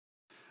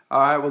All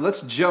right, well,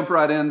 let's jump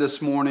right in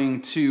this morning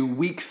to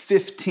week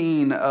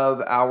 15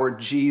 of our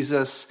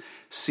Jesus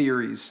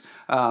series.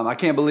 I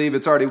can't believe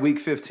it's already week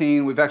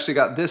 15. We've actually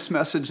got this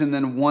message and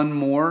then one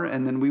more,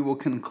 and then we will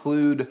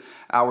conclude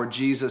our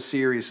Jesus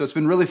series. So it's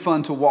been really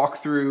fun to walk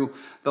through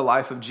the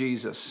life of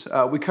Jesus.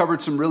 We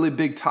covered some really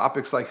big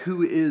topics like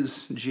who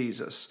is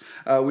Jesus?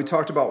 We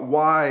talked about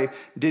why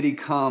did he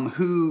come?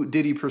 Who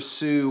did he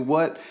pursue?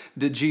 What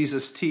did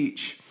Jesus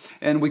teach?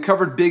 And we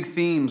covered big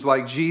themes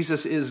like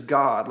Jesus is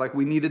God, like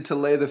we needed to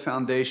lay the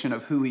foundation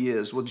of who he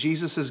is. Well,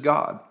 Jesus is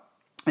God.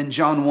 In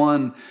John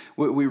 1,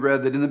 we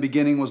read that in the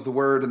beginning was the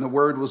Word, and the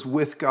Word was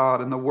with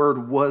God, and the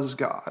Word was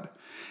God.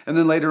 And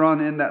then later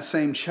on in that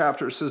same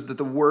chapter, it says that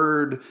the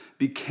Word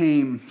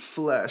became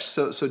flesh.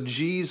 So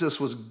Jesus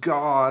was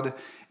God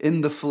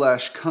in the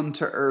flesh, come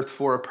to earth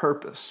for a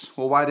purpose.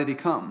 Well, why did he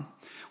come?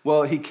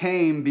 Well, he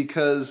came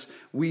because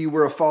we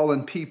were a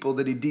fallen people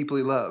that he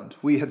deeply loved.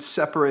 We had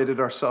separated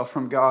ourselves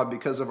from God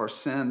because of our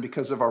sin,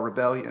 because of our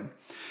rebellion.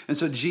 And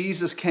so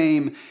Jesus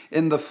came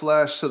in the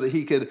flesh so that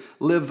he could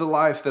live the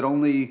life that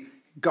only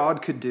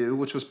God could do,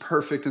 which was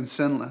perfect and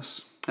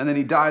sinless. And then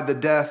he died the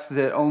death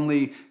that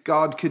only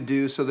God could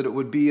do so that it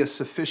would be a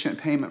sufficient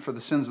payment for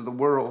the sins of the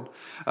world.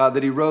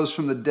 That he rose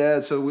from the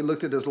dead. So we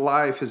looked at his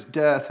life, his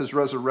death, his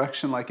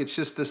resurrection. Like it's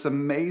just this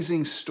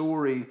amazing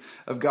story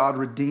of God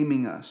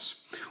redeeming us.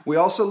 We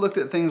also looked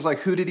at things like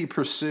who did he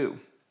pursue?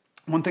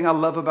 One thing I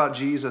love about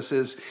Jesus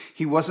is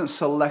he wasn't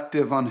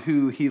selective on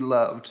who he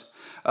loved.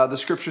 The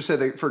scriptures say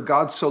that for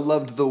God so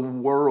loved the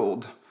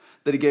world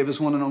that he gave his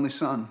one and only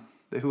son,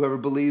 that whoever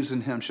believes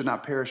in him should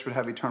not perish but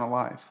have eternal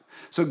life.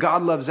 So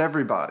God loves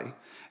everybody.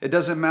 It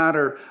doesn't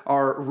matter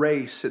our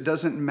race. It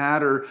doesn't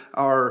matter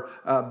our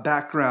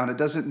background. It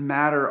doesn't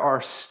matter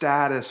our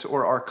status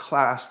or our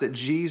class, that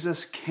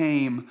Jesus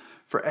came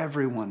for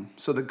everyone.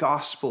 So the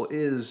gospel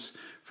is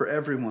for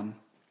everyone.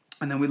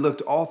 And then we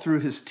looked all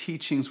through his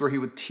teachings where he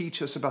would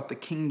teach us about the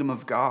kingdom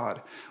of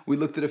God. We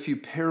looked at a few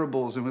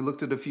parables and we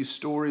looked at a few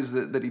stories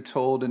that he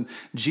told. And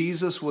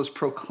Jesus was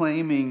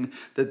proclaiming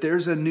that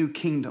there's a new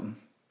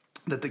kingdom,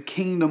 that the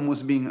kingdom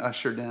was being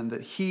ushered in,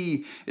 that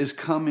he is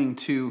coming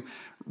to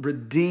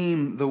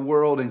redeem the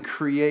world and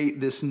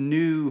create this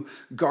new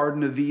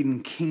Garden of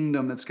Eden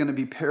kingdom. It's going to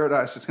be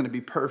paradise. It's going to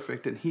be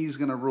perfect. And he's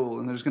going to rule.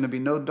 And there's going to be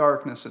no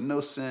darkness and no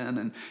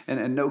sin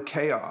and no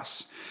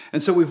chaos.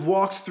 And so we've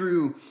walked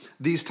through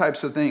these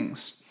types of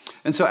things.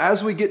 And so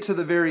as we get to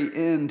the very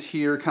end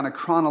here, kind of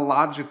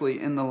chronologically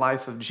in the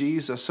life of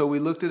Jesus, so we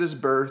looked at his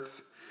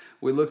birth,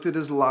 we looked at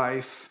his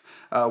life,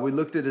 we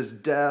looked at his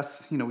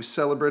death. We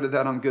celebrated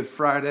that on Good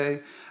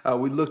Friday.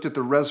 We looked at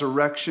the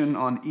resurrection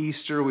on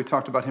Easter. We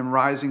talked about him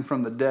rising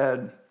from the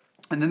dead.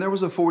 And then there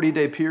was a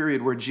 40-day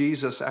period where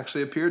Jesus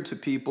actually appeared to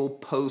people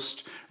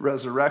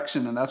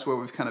post-resurrection, and that's where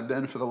we've kind of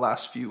been for the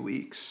last few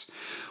weeks.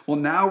 Well,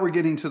 now we're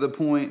getting to the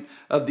point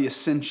of the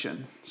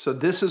ascension. So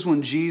this is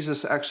when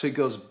Jesus actually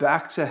goes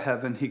back to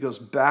heaven. He goes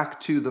back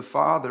to the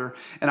Father.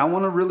 And I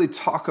want to really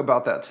talk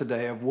about that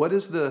today, of what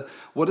is the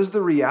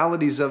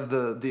realities of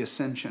the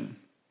ascension.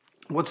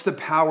 What's the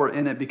power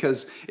in it?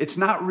 Because it's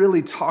not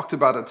really talked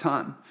about a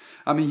ton.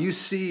 I mean, you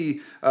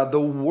see the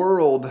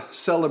world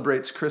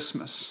celebrates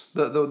Christmas.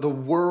 The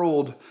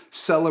world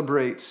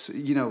celebrates,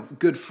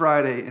 Good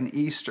Friday and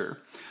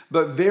Easter.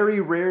 But very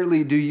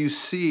rarely do you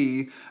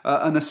see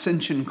an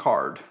ascension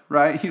card,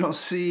 right? You don't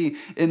see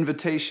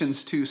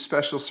invitations to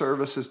special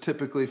services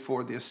typically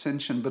for the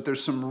ascension, but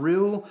there's some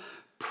real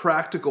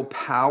practical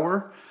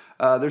power.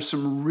 There's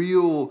some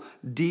real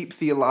deep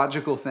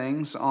theological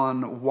things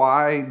on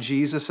why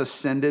Jesus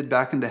ascended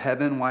back into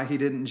heaven, why he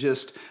didn't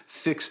just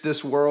fix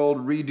this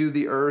world, redo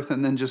the earth,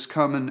 and then just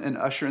come and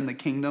usher in the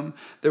kingdom.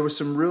 There were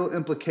some real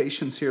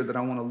implications here that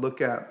I want to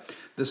look at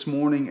this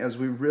morning as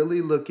we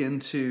really look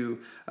into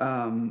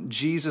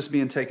Jesus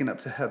being taken up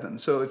to heaven.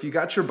 So if you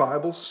got your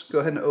Bibles, go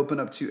ahead and open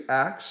up to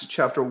Acts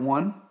chapter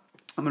 1.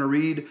 I'm going to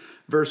read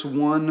verse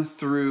 1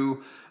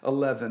 through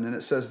 11, and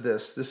it says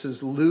this. This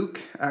is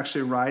Luke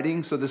actually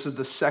writing. So this is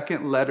the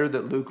second letter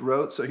that Luke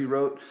wrote. So he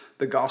wrote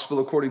the Gospel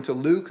according to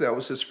Luke. That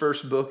was his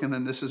first book, and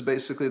then this is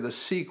basically the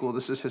sequel.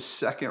 This is his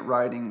second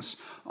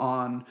writings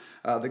on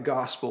the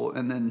Gospel,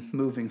 and then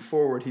moving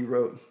forward, he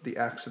wrote the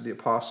Acts of the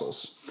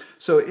Apostles.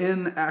 So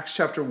in Acts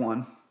chapter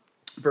 1,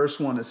 verse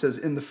 1, it says,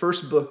 "In the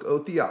first book, O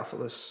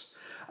Theophilus,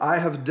 I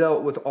have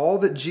dealt with all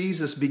that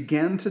Jesus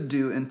began to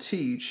do and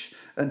teach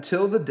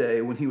until the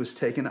day when he was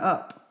taken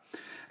up,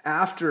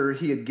 after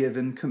he had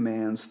given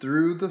commands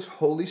through the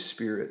Holy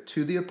Spirit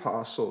to the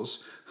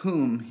apostles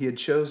whom he had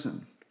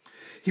chosen.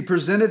 He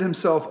presented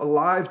himself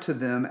alive to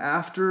them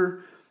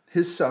after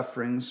his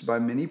sufferings by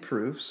many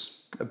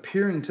proofs,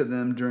 appearing to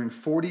them during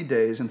 40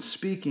 days and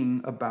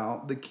speaking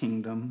about the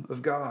kingdom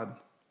of God.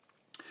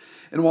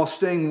 And while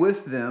staying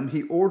with them,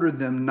 he ordered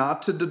them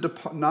not to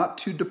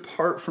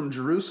depart from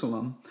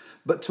Jerusalem,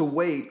 but to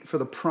wait for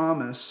the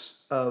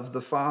promise of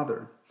the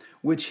Father,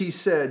 which he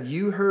said,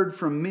 you heard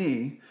from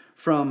me,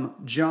 for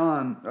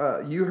John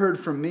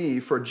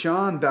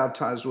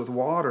baptized with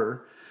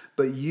water,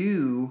 but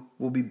you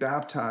will be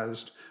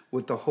baptized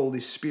with the Holy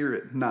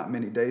Spirit not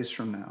many days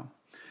from now.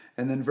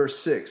 And then verse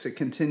 6, it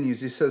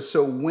continues. He says,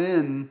 so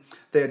when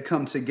they had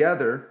come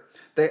together,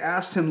 they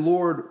asked him,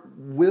 Lord,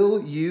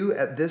 will you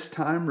at this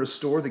time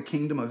restore the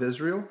kingdom of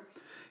Israel?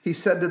 He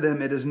said to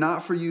them, it is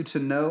not for you to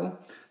know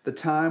the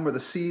time or the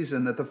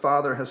season that the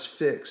Father has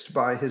fixed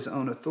by his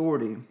own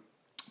authority,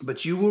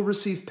 but you will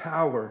receive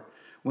power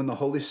when the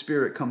Holy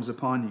Spirit comes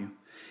upon you.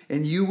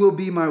 And you will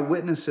be my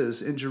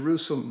witnesses in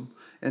Jerusalem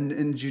and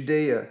in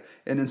Judea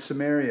and in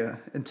Samaria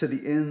and to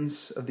the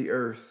ends of the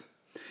earth.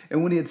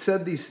 And when he had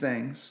said these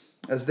things,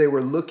 as they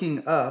were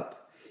looking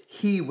up,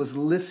 he was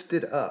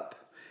lifted up,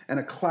 and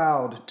a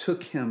cloud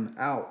took him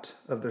out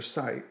of their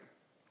sight.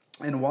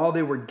 And while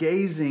they were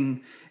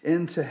gazing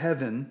into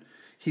heaven,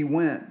 he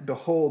went.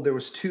 Behold, there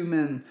was two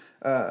men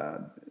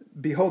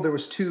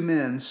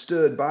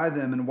stood by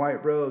them in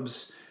white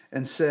robes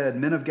and said,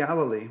 Men of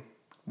Galilee,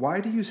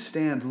 why do you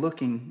stand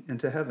looking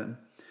into heaven?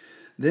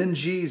 Then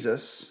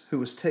Jesus, who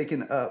was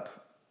taken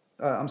up,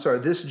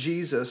 this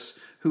Jesus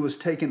who was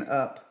taken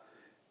up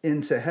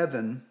into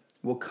heaven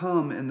will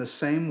come in the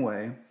same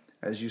way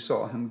as you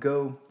saw him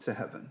go to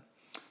heaven.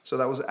 So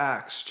that was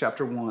Acts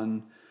chapter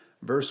 1,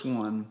 verse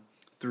 1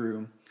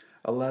 through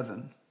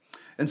 11.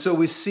 And so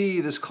we see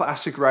this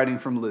classic writing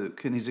from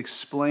Luke, and he's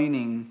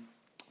explaining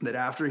that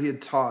after he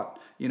had taught,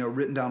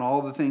 written down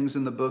all the things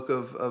in the book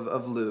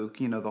of Luke,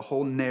 the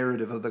whole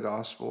narrative of the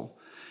gospel,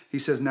 he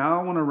says, now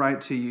I want to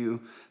write to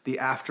you the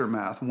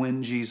aftermath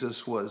when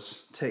Jesus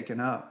was taken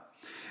up.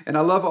 And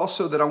I love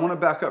also that I want to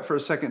back up for a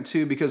second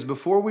too, because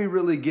before we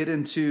really get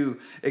into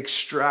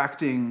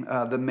extracting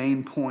the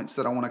main points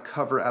that I want to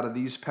cover out of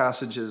these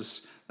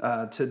passages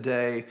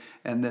today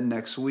and then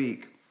next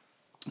week,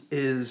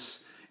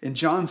 is in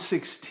John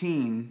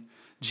 16,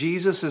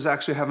 Jesus is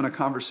actually having a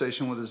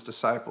conversation with his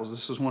disciples.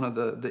 This was one of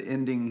the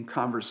ending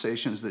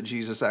conversations that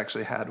Jesus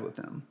actually had with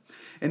them.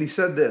 And he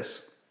said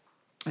this,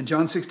 in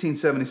John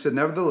 16:7, he said,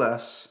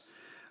 Nevertheless,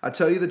 I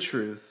tell you the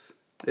truth,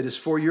 it is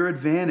for your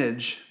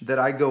advantage that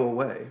I go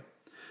away.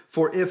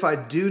 For if I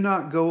do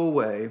not go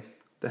away,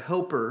 the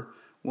Helper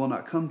will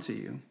not come to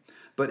you.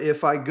 But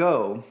if I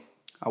go,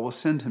 I will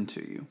send him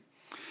to you.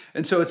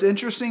 And so it's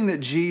interesting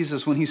that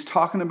Jesus, when he's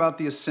talking about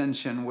the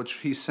ascension, which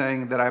he's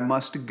saying that I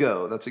must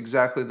go, that's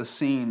exactly the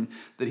scene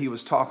that he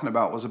was talking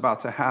about was about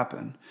to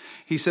happen.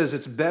 He says,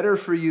 it's better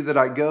for you that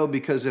I go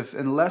because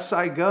unless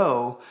I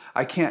go,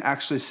 I can't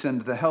actually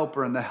send the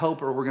Helper. And the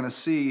Helper we're going to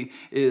see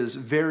is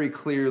very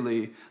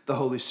clearly the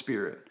Holy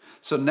Spirit.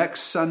 So next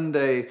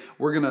Sunday,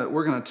 we're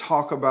gonna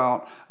talk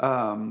about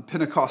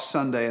Pentecost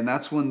Sunday, and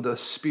that's when the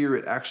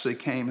Spirit actually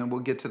came, and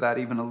we'll get to that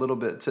even a little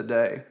bit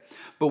today.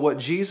 But what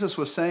Jesus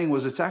was saying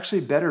was, it's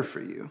actually better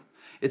for you.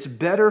 It's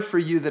better for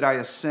you that I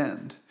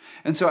ascend.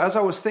 And so as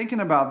I was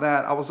thinking about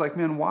that, I was like,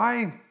 man,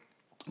 why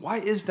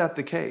is that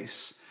the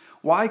case?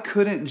 Why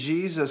couldn't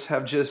Jesus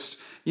have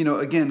just,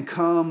 again,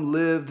 come,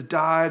 lived,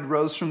 died,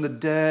 rose from the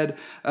dead,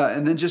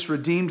 and then just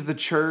redeemed the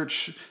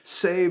church,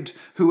 saved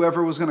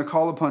whoever was going to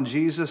call upon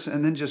Jesus,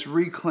 and then just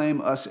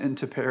reclaim us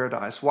into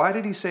paradise? Why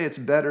did he say it's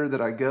better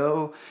that I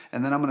go,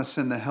 and then I'm going to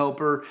send the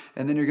Helper,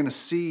 and then you're going to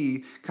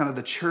see kind of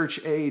the church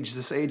age,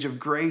 this age of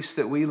grace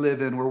that we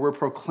live in, where we're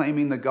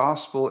proclaiming the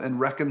gospel and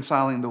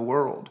reconciling the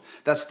world?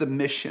 That's the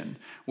mission,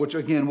 which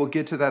again, we'll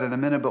get to that in a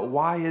minute, but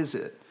why is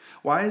it?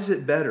 Why is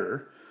it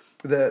better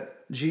that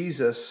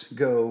Jesus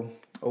go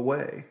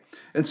away?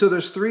 And so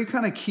there's three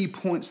kind of key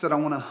points that I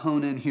want to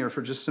hone in here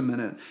for just a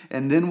minute,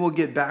 and then we'll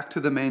get back to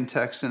the main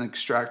text and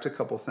extract a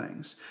couple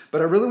things. But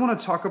I really want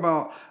to talk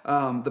about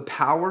the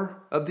power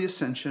of the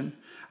ascension.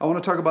 I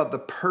want to talk about the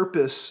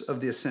purpose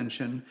of the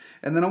ascension,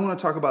 and then I want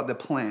to talk about the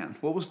plan.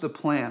 What was the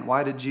plan?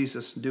 Why did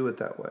Jesus do it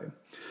that way?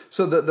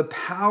 So the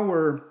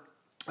power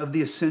of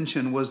the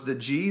ascension was that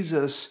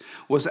Jesus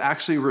was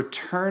actually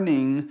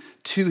returning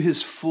to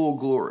his full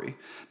glory.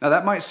 Now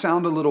that might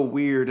sound a little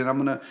weird, and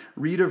I'm going to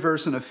read a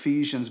verse in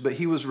Ephesians, but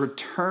he was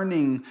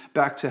returning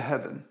back to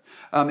heaven.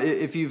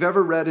 If you've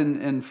ever read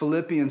in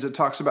Philippians, it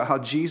talks about how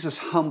Jesus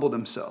humbled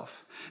himself.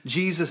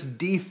 Jesus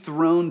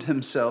dethroned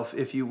himself,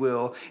 if you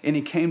will, and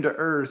he came to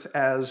earth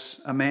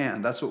as a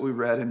man. That's what we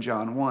read in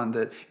John 1,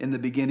 that in the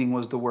beginning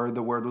was the Word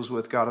was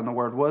with God, and the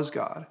Word was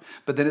God.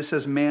 But then it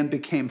says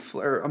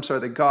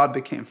that God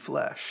became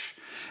flesh.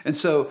 And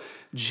so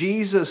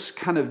Jesus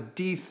kind of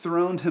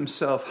dethroned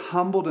himself,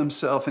 humbled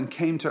himself, and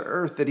came to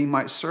earth that he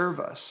might serve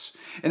us.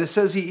 And it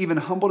says he even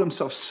humbled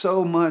himself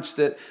so much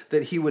that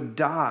he would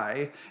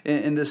die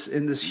in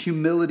this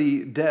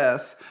humility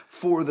death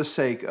for the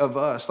sake of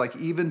us, like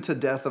even to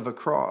death of a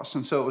cross.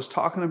 And so it was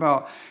talking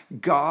about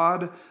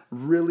God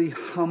really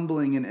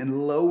humbling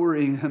and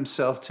lowering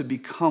himself to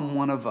become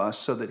one of us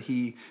so that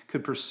he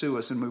could pursue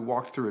us. And we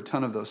walked through a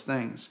ton of those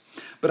things.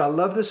 But I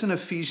love this in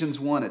Ephesians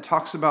 1. It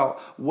talks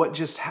about what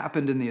just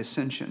happened in the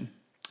ascension.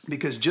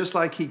 Because just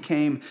like he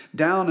came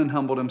down and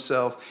humbled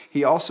himself,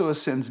 he also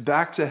ascends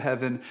back to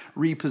heaven,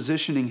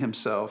 repositioning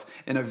himself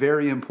in a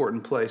very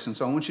important place. And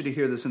so I want you to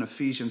hear this in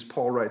Ephesians.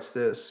 Paul writes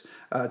this,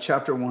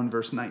 chapter 1,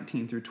 verse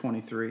 19 through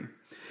 23.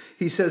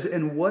 He says,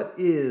 "And what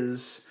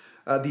is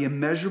the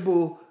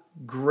immeasurable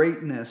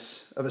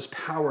greatness of his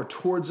power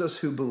towards us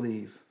who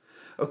believe,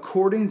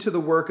 according to the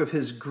work of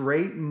his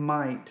great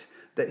might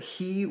that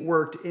he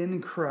worked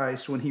in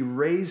Christ when he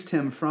raised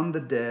him from the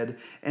dead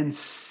and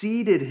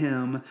seated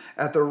him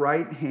at the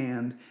right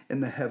hand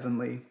in the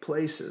heavenly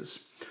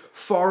places,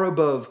 far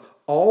above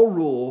all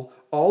rule,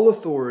 all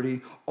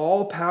authority,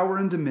 all power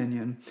and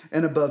dominion,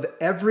 and above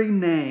every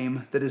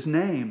name that is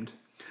named,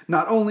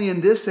 not only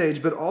in this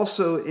age, but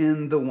also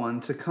in the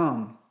one to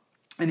come.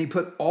 And he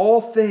put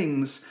all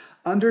things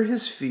under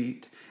his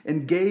feet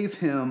and gave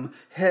him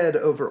head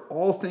over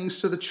all things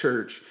to the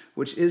church,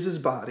 which is his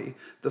body,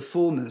 the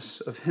fullness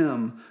of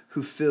him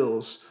who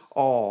fills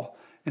all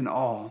in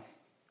all.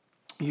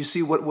 You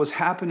see what was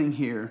happening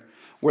here,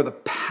 where the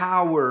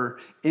power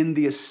in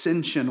the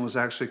ascension was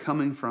actually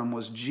coming from,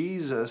 was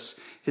Jesus.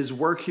 His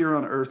work here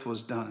on earth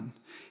was done.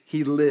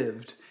 He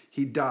lived,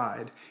 he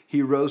died,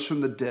 he rose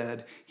from the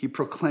dead, he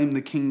proclaimed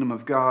the kingdom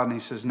of God, and he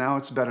says, now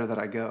it's better that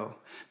I go.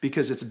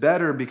 Because it's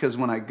better because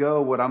when I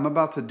go, what I'm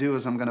about to do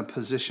is I'm going to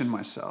position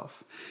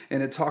myself.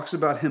 And it talks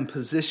about him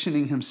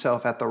positioning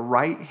himself at the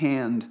right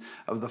hand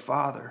of the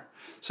Father.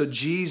 So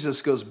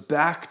Jesus goes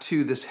back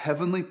to this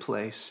heavenly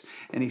place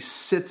and he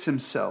sits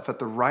himself at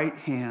the right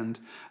hand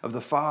of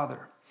the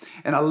Father.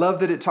 And I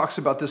love that it talks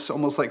about this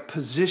almost like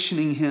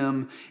positioning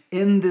him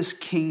in this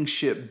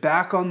kingship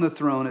back on the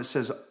throne. It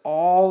says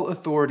all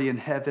authority in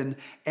heaven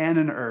and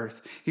in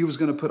earth. He was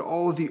going to put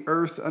all of the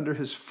earth under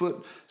his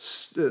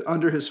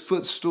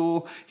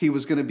footstool. He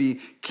was going to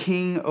be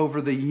king over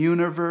the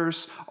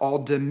universe, all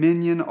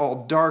dominion,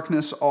 all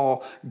darkness,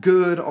 all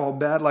good, all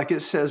bad. Like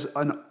it says,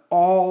 on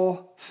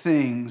all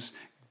things,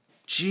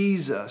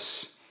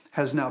 Jesus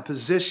has now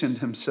positioned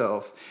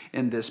himself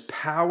in this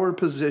power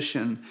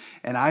position,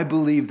 and I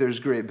believe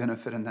there's great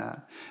benefit in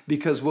that,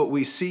 because what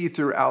we see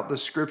throughout the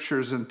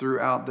scriptures and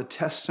throughout the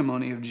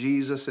testimony of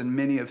Jesus and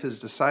many of his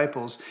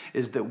disciples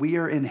is that we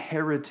are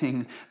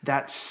inheriting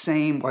that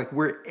same, like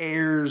we're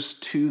heirs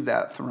to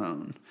that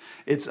throne.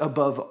 It's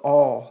above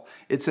all.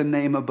 It's a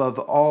name above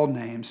all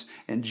names,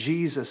 and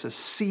Jesus is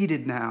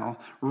seated now,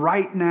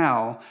 right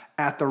now,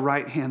 at the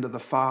right hand of the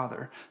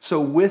Father.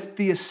 So with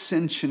the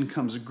ascension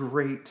comes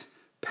great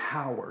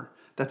power.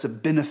 That's a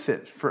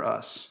benefit for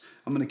us.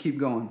 I'm going to keep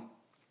going.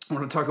 I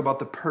want to talk about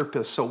the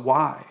purpose. So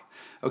why?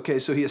 Okay,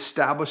 so he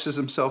establishes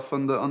himself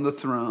on the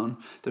throne.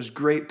 There's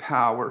great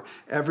power.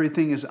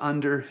 Everything is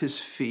under his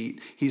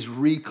feet. He's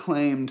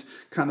reclaimed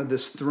kind of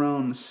this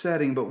throne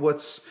setting, but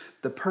what's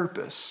the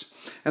purpose?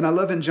 And I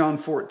love in John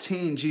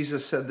 14,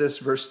 Jesus said this,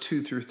 verse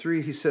 2 through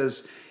 3. He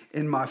says,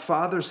 in my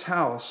Father's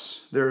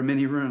house, there are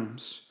many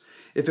rooms.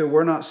 If it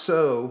were not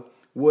so,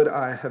 would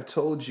I have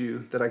told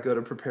you that I go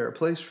to prepare a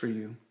place for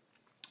you?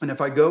 And if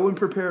I go and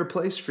prepare a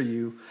place for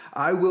you,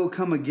 I will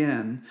come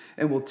again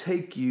and will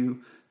take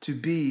you to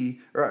be,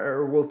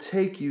 or will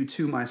take you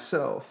to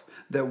myself,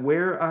 that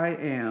where I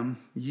am,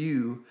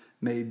 you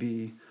may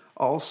be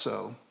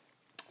also.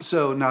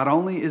 So not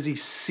only is he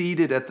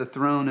seated at the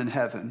throne in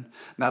heaven,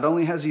 not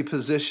only has he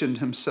positioned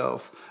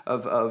himself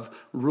of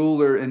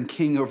ruler and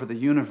king over the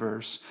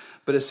universe,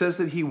 but it says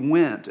that he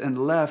went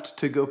and left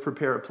to go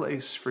prepare a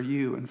place for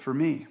you and for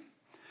me.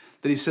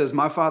 That he says,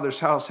 my Father's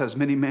house has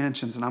many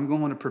mansions, and I'm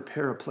going to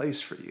prepare a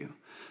place for you.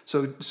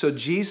 So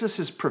Jesus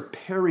is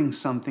preparing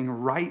something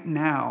right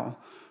now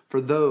for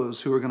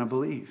those who are going to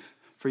believe,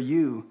 for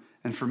you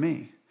and for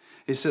me.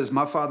 He says,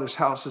 my Father's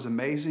house is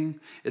amazing.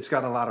 It's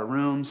got a lot of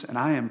rooms, and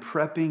I am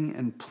prepping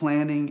and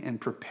planning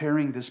and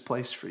preparing this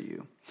place for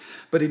you.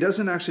 But he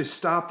doesn't actually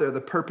stop there. The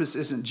purpose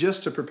isn't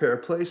just to prepare a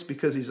place,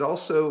 because he's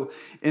also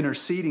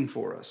interceding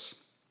for us.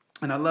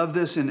 And I love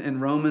this in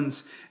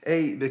Romans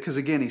 8, because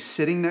again, he's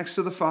sitting next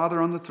to the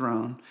Father on the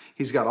throne.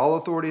 He's got all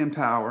authority and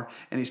power,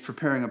 and he's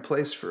preparing a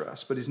place for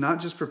us. But he's not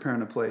just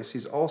preparing a place,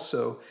 he's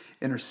also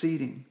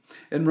interceding.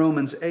 In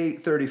Romans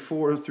 8,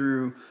 34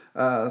 through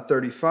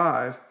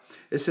 35,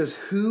 it says,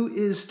 who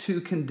is to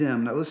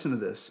condemn? Now listen to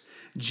this.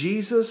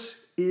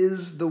 Jesus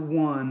is the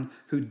one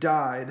who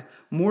died,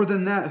 more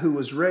than that, who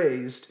was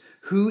raised,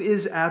 who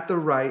is at the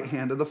right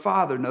hand of the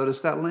Father. Notice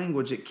that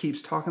language. It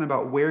keeps talking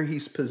about where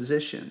he's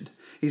positioned.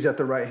 He's at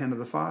the right hand of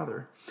the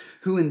Father,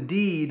 who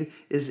indeed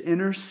is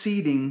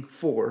interceding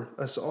for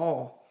us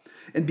all.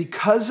 And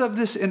because of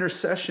this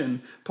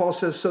intercession, Paul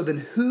says, so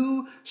then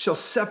who shall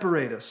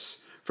separate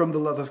us from the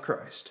love of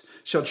Christ?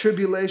 Shall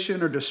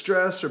tribulation or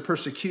distress or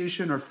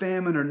persecution or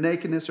famine or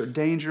nakedness or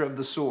danger of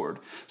the sword?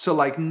 So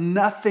like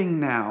nothing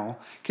now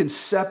can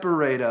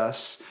separate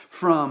us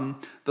from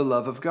the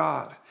love of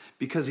God,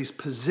 because he's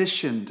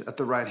positioned at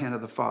the right hand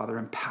of the Father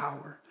in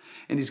power.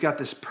 And he's got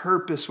this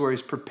purpose where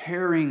he's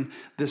preparing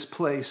this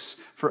place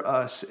for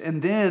us.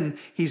 And then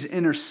he's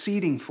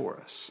interceding for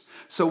us.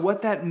 So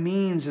what that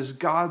means is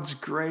God's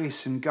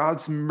grace and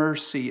God's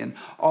mercy and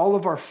all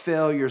of our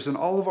failures and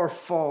all of our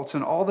faults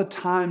and all the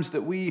times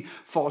that we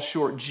fall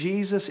short.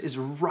 Jesus is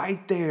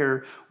right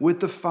there with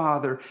the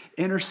Father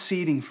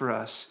interceding for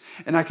us.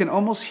 And I can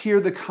almost hear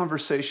the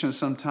conversation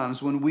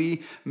sometimes when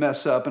we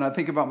mess up. And I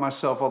think about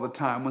myself all the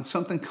time. When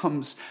something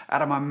comes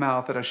out of my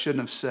mouth that I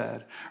shouldn't have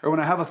said, or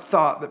when I have a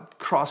thought that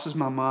crosses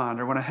my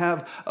mind, or when I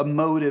have a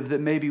motive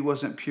that maybe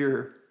wasn't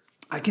pure.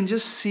 I can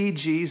just see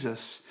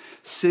Jesus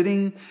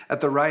sitting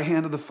at the right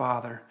hand of the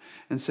Father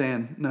and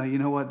saying, no, you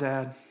know what,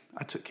 Dad?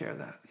 I took care of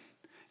that.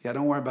 Yeah,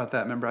 don't worry about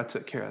that. Remember, I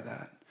took care of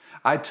that.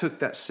 I took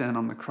that sin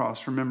on the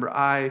cross. Remember,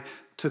 I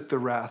took the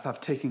wrath. I've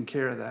taken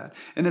care of that.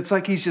 And it's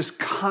like he's just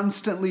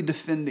constantly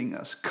defending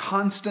us,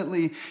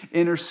 constantly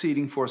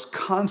interceding for us,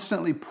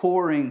 constantly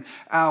pouring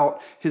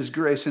out his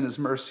grace and his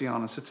mercy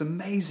on us. It's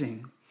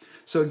amazing.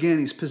 So again,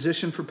 he's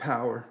positioned for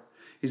power.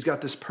 He's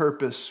got this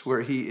purpose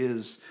where he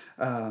is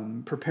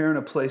preparing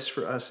a place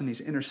for us, and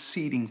he's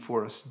interceding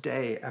for us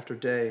day after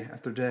day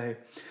after day.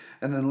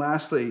 And then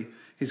lastly,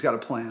 he's got a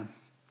plan.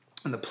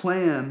 And the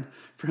plan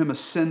for him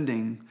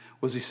ascending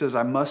was, he says,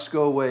 I must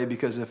go away,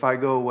 because if I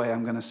go away,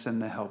 I'm going to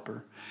send the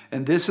helper.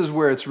 And this is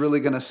where it's really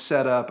going to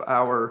set up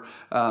our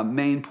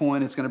main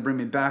point. It's going to bring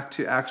me back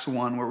to Acts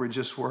 1, where we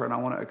just were. And I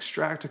want to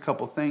extract a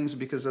couple things,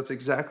 because that's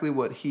exactly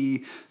what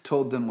he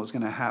told them was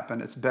going to happen.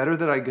 It's better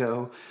that I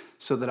go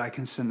so that I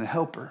can send the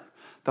helper.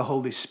 The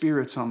Holy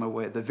Spirit's on the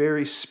way. The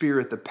very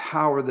Spirit, the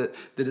power that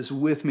is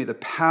with me, the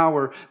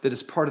power that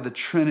is part of the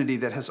Trinity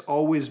that has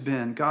always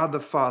been God the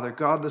Father,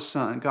 God the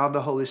Son, God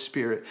the Holy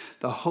Spirit.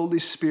 The Holy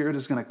Spirit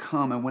is going to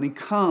come. And when he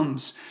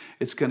comes,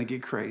 it's going to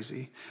get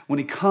crazy. When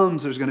he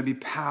comes, there's going to be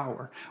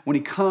power. When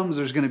he comes,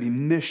 there's going to be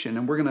mission.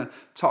 And we're going to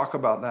talk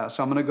about that.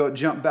 So I'm going to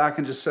jump back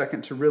in just a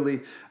second to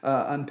really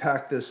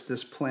unpack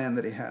this plan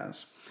that he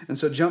has. And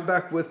so jump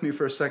back with me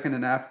for a second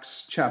in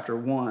Acts chapter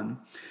 1.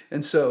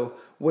 And so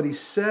what he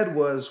said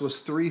was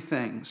three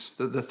things.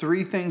 The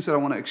three things that I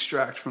want to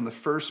extract from the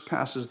first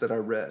passage that I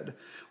read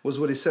was,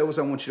 what he said was,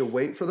 I want you to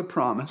wait for the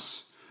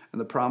promise.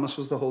 And the promise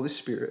was the Holy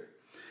Spirit.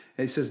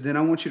 And he says, then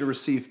I want you to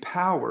receive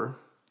power.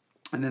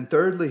 And then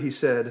thirdly, he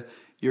said,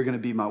 you're going to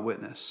be my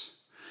witness.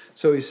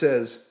 So he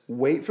says,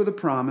 wait for the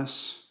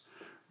promise,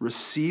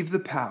 receive the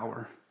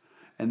power,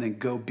 and then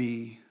go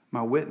be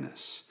my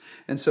witness.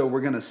 And so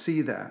we're going to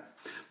see that.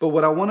 But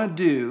what I want to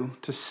do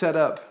to set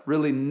up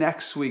really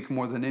next week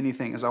more than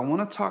anything is I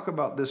want to talk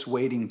about this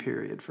waiting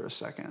period for a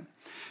second.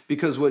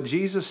 Because what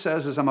Jesus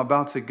says is, I'm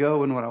about to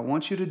go, and what I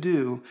want you to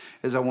do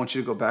is I want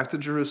you to go back to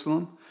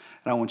Jerusalem,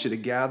 and I want you to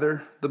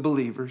gather the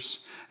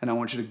believers, and I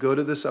want you to go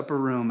to this upper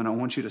room, and I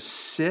want you to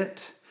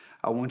sit,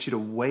 I want you to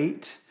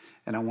wait,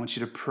 and I want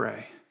you to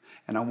pray.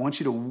 And I want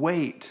you to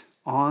wait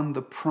on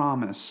the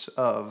promise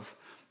of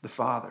the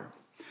Father.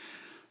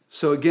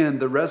 So again,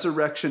 the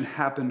resurrection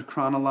happened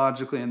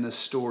chronologically in this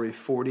story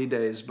 40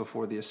 days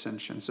before the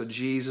ascension. So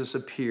Jesus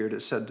appeared,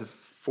 it said, to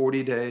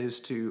 40 days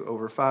to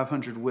over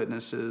 500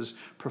 witnesses,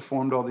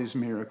 performed all these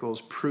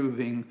miracles,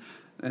 proving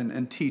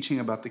and teaching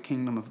about the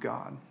kingdom of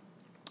God.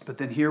 But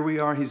then here we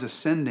are, he's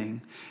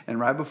ascending, and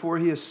right before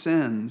he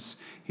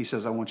ascends, he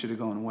says, I want you to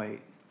go and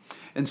wait.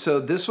 And so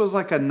this was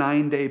like a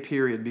 9-day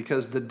period,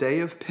 because the day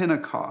of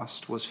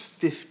Pentecost was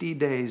 50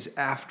 days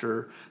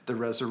after the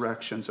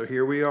resurrection. So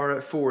here we are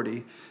at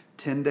 40.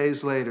 10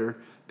 days later,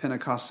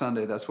 Pentecost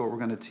Sunday, that's what we're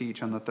going to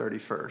teach on the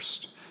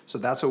 31st. So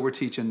that's what we're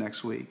teaching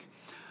next week.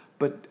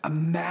 But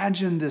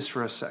imagine this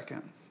for a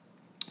second.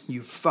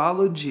 You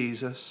followed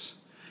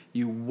Jesus.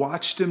 You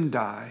watched him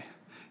die.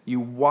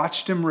 You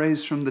watched him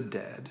raise from the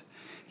dead.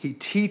 He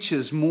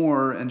teaches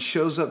more and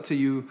shows up to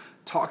you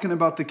talking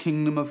about the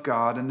kingdom of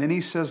God. And then he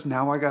says,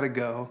 now I got to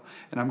go,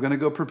 and I'm going to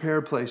go prepare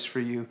a place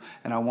for you.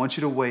 And I want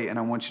you to wait, and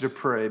I want you to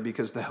pray,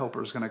 because the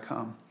helper is going to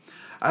come.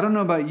 I don't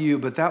know about you,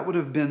 but that would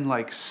have been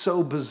like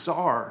so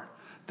bizarre.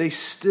 They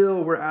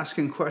still were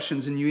asking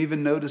questions. And you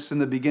even noticed in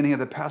the beginning of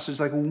the passage,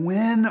 like,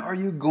 when are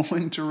you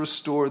going to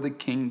restore the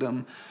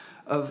kingdom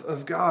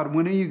of God?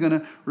 When are you going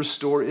to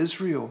restore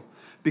Israel?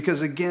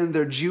 Because again,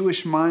 their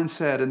Jewish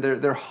mindset and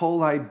their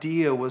whole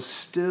idea was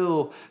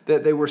still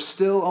that they were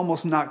still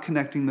almost not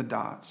connecting the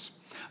dots.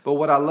 But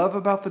what I love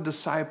about the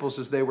disciples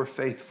is they were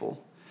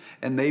faithful,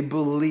 and they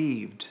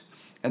believed,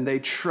 and they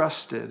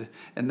trusted,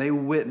 and they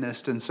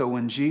witnessed. And so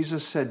when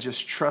Jesus said,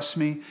 just trust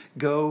me,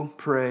 go,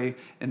 pray,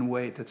 and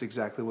wait, that's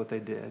exactly what they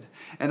did.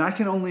 And I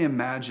can only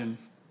imagine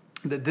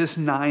that this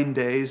 9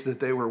 days that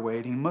they were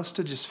waiting must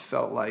have just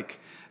felt like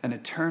an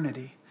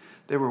eternity.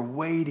 They were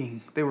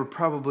waiting. They were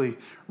probably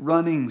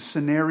running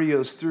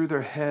scenarios through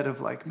their head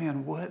of like,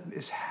 man, what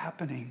is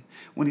happening?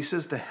 When he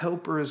says the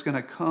helper is going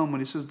to come,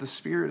 when he says the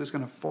Spirit is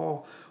going to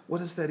fall, what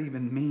does that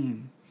even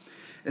mean?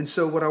 And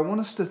so what I want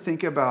us to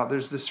think about,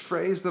 there's this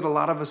phrase that a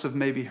lot of us have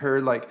maybe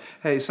heard, like,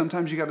 hey,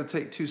 sometimes you got to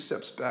take 2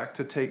 steps back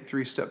to take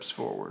 3 steps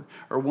forward,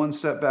 or 1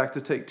 step back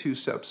to take 2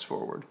 steps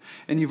forward.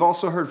 And you've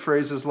also heard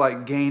phrases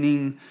like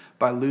gaining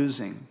by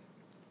losing.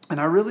 And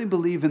I really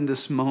believe in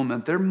this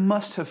moment, there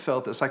must have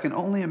felt this. I can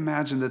only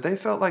imagine that they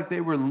felt like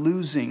they were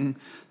losing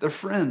their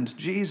friend,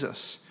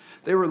 Jesus.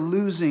 They were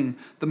losing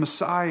the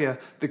Messiah,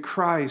 the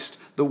Christ,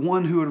 the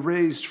one who had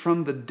raised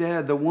from the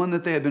dead, the one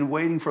that they had been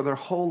waiting for their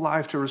whole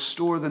life to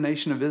restore the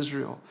nation of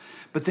Israel.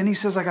 But then he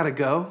says, I got to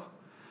go.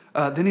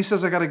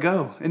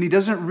 And he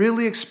doesn't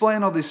really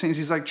explain all these things.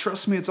 He's like,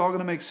 trust me, it's all going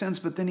to make sense.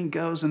 But then he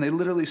goes, and they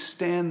literally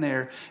stand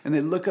there, and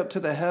they look up to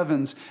the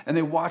heavens, and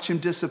they watch him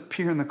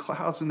disappear in the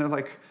clouds, and they're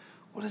like,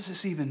 what does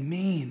this even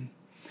mean?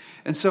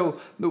 And so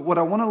what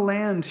I want to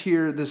land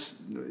here in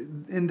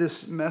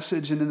this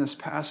message and in this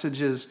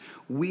passage is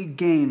we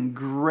gain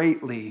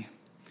greatly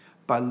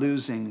by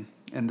losing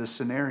in this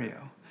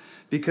scenario.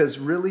 Because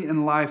really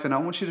in life, and I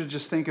want you to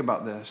just think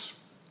about this,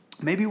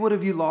 maybe what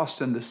have you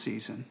lost in this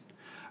season?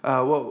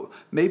 Well,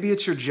 maybe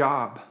it's your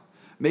job.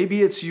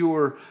 Maybe it's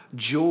your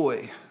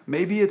joy.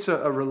 Maybe it's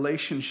a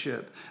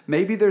relationship.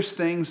 Maybe there's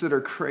things that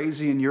are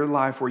crazy in your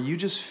life where you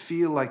just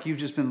feel like you've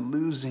just been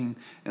losing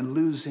and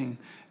losing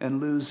and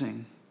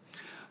losing.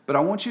 But I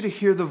want you to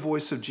hear the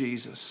voice of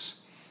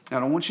Jesus.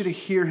 And I want you to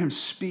hear him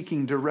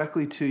speaking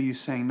directly to you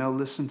saying, no,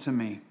 listen to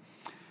me.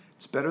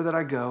 It's better that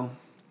I go.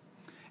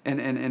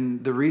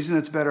 And the reason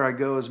it's better I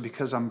go is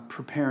because I'm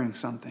preparing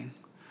something.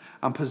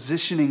 I'm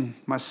positioning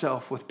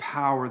myself with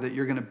power that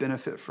you're going to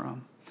benefit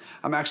from.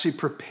 I'm actually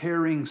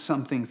preparing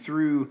something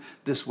through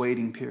this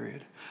waiting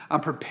period.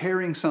 I'm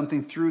preparing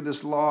something through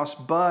this loss,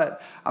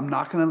 but I'm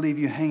not going to leave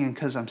you hanging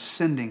because I'm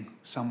sending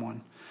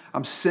someone.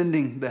 I'm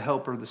sending the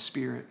helper, the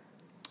Spirit.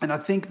 And I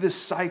think this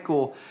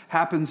cycle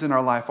happens in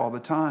our life all the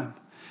time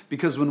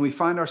because when we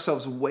find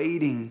ourselves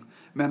waiting,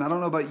 man, I don't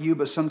know about you,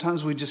 but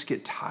sometimes we just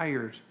get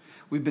tired.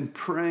 We've been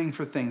praying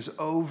for things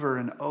over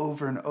and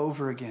over and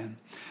over again.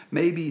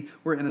 Maybe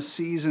we're in a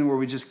season where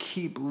we just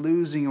keep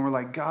losing and we're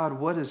like, God,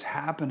 what is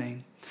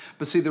happening?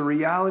 But see, the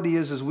reality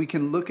is we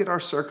can look at our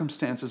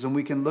circumstances and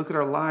we can look at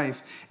our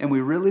life and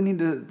we really need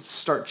to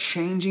start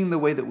changing the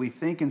way that we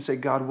think and say,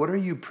 God, what are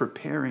you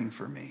preparing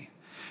for me?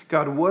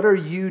 God, what are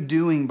you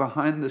doing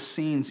behind the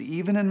scenes,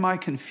 even in my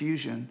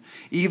confusion,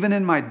 even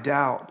in my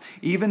doubt,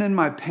 even in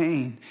my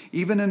pain,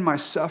 even in my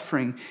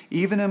suffering,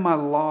 even in my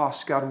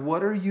loss? God,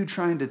 what are you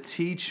trying to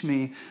teach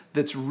me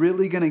that's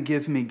really going to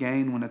give me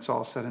gain when it's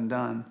all said and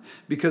done?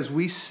 Because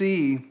we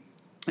see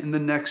in the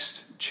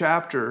next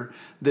chapter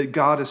that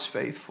God is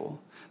faithful,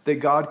 that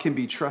God can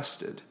be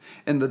trusted.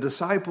 And the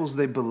disciples,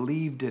 they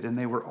believed it and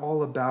they were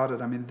all about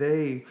it. I mean,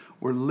 they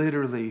were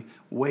literally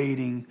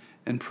waiting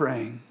and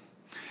praying.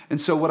 And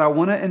so what I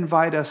want to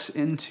invite us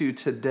into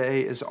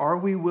today is, are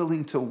we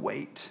willing to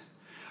wait?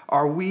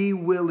 Are we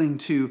willing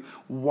to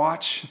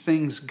watch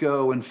things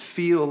go and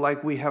feel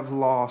like we have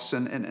lost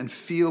and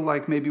feel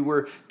like maybe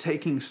we're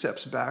taking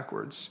steps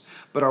backwards?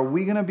 But are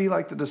we going to be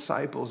like the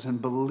disciples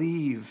and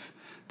believe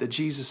that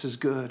Jesus is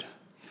good?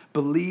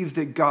 Believe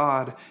that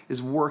God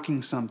is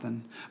working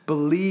something.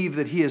 Believe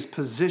that he has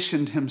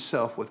positioned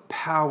himself with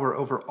power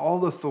over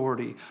all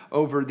authority,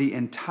 over the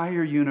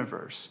entire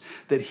universe.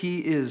 That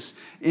he is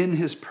in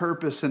his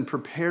purpose and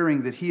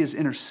preparing, that he is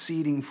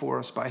interceding for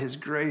us by his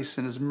grace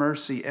and his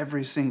mercy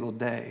every single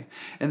day.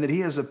 And that he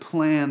has a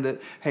plan that,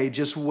 hey,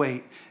 just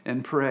wait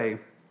and pray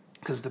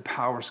because the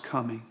power's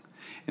coming.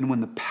 And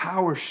when the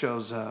power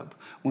shows up,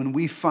 when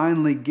we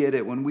finally get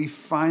it, when we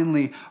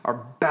finally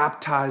are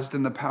baptized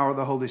in the power of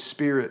the Holy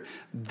Spirit,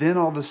 then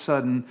all of a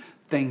sudden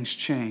things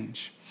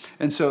change.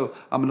 And so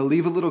I'm going to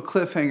leave a little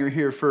cliffhanger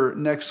here for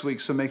next week,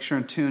 so make sure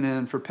and tune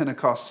in for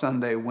Pentecost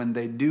Sunday when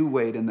they do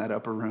wait in that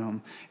upper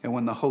room and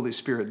when the Holy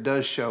Spirit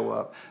does show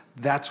up.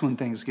 That's when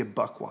things get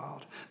buck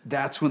wild.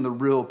 That's when the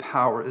real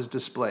power is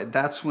displayed.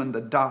 That's when the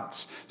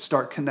dots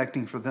start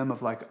connecting for them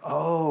of like,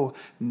 oh,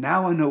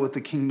 now I know what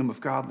the kingdom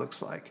of God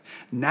looks like.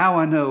 Now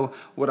I know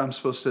what I'm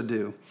supposed to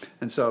do.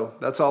 And so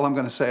that's all I'm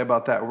going to say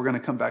about that. We're going to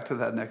come back to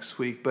that next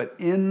week. But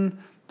in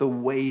the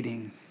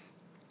waiting,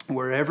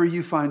 wherever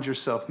you find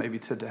yourself maybe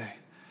today,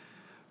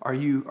 are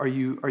you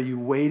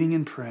waiting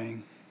and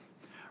praying?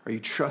 Are you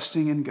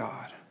trusting in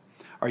God?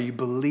 Are you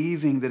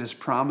believing that his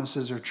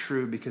promises are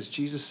true? Because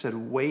Jesus said,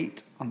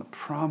 wait on the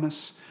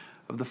promise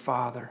of the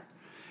Father.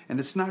 And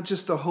it's not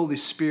just the Holy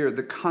Spirit.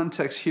 The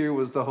context here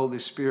was the Holy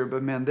Spirit.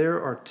 But man,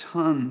 there are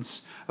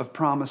tons of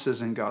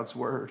promises in God's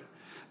word.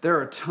 There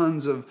are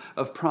tons of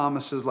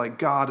promises like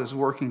God is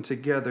working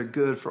together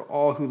good for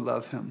all who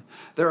love him.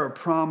 There are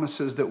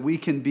promises that we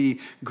can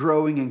be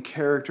growing in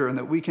character and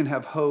that we can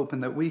have hope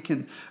and that we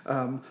can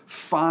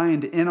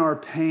find in our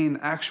pain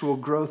actual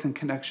growth and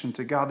connection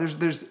to God.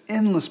 There's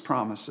endless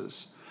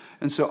promises.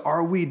 And so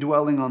are we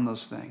dwelling on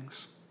those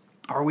things?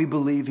 Are we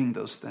believing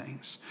those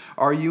things?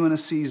 Are you in a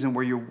season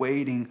where you're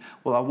waiting?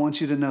 Well, I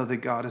want you to know that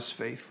God is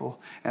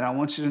faithful. And I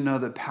want you to know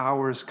that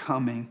power is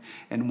coming.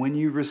 And when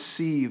you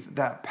receive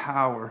that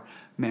power,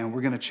 man,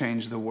 we're going to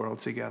change the world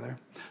together.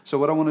 So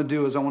what I want to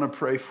do is I want to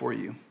pray for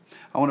you.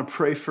 I want to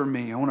pray for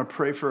me. I want to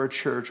pray for our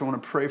church. I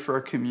want to pray for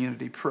our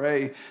community.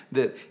 Pray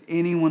that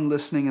anyone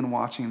listening and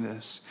watching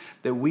this,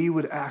 that we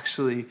would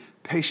actually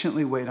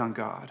patiently wait on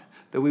God.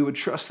 That we would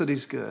trust that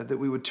he's good, that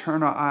we would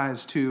turn our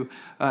eyes to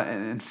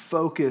and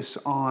focus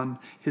on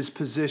his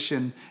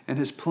position and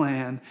his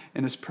plan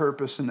and his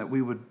purpose, and that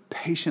we would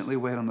patiently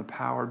wait on the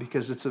power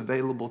because it's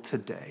available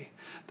today.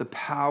 The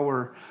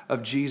power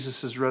of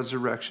Jesus'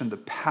 resurrection, the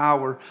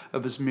power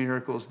of his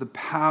miracles, the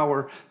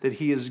power that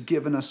he has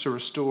given us to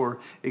restore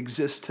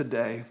exists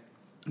today.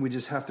 We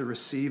just have to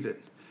receive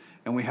it,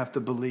 and we have to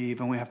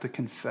believe, and we have to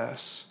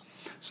confess.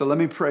 So let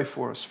me pray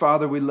for us.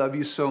 Father, we love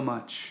you so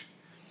much.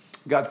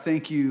 God,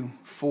 thank you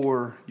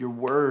for your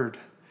word.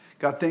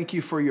 God, thank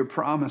you for your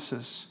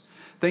promises.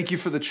 Thank you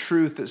for the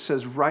truth that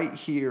says right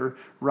here,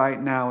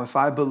 right now, if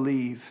I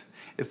believe,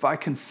 if I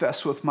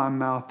confess with my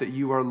mouth that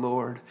you are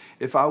Lord,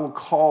 if I will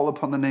call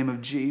upon the name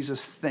of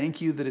Jesus, thank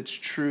you that it's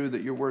true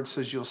that your word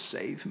says you'll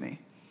save me.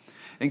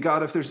 And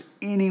God, if there's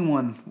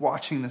anyone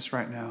watching this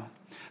right now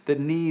that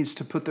needs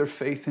to put their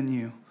faith in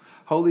you,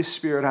 Holy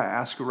Spirit, I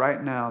ask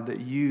right now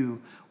that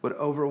you would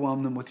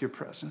overwhelm them with your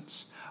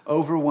presence.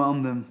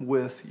 Overwhelm them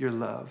with your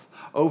love.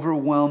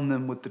 Overwhelm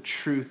them with the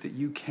truth that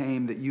you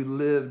came, that you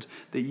lived,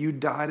 that you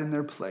died in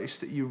their place,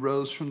 that you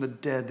rose from the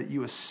dead, that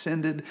you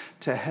ascended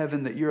to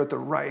heaven, that you're at the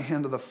right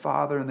hand of the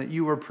Father, and that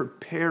you are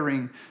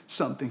preparing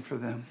something for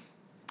them,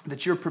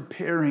 that you're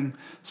preparing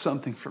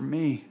something for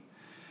me.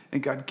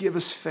 And God, give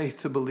us faith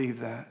to believe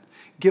that.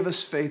 Give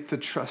us faith to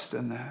trust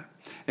in that.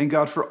 And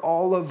God, for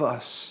all of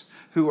us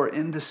who are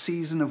in the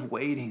season of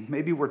waiting.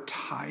 Maybe we're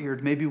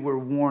tired. Maybe we're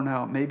worn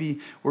out. Maybe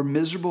we're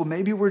miserable.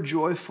 Maybe we're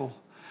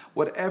joyful.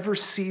 Whatever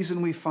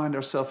season we find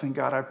ourselves in,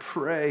 God, I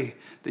pray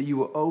that you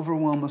will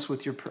overwhelm us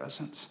with your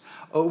presence.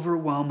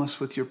 Overwhelm us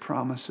with your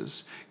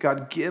promises.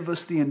 God, give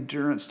us the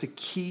endurance to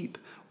keep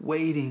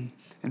waiting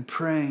and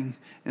praying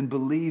and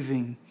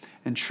believing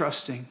and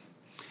trusting.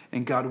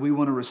 And God, we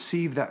want to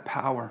receive that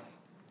power.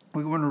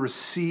 We want to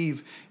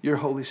receive your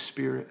Holy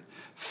Spirit.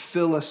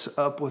 Fill us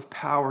up with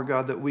power,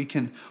 God, that we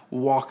can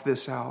walk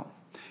this out.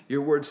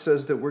 Your word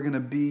says that we're going to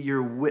be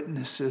your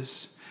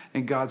witnesses.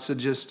 And God said,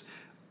 just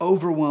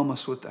overwhelm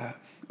us with that.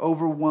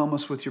 Overwhelm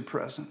us with your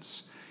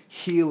presence.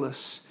 Heal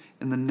us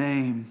in the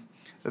name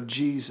of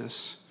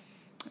Jesus.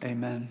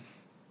 Amen.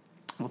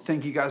 Well,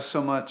 thank you guys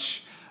so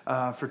much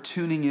for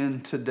tuning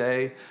in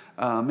today.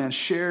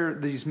 Share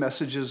these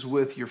messages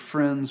with your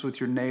friends, with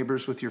your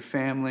neighbors, with your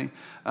family.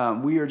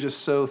 We are just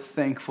so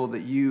thankful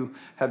that you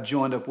have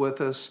joined up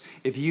with us.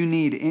 If you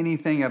need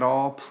anything at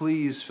all,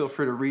 please feel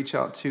free to reach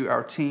out to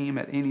our team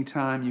at any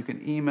time. You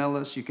can email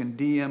us. You can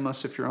DM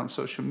us if you're on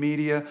social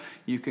media.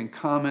 You can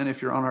comment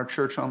if you're on our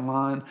church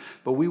online.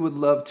 But we would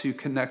love to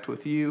connect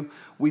with you.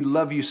 We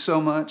love you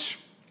so much.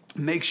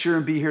 Make sure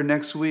and be here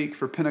next week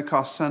for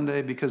Pentecost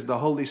Sunday because the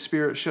Holy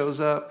Spirit shows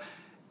up.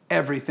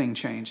 Everything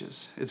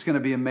changes. It's going to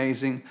be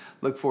amazing.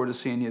 Look forward to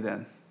seeing you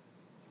then.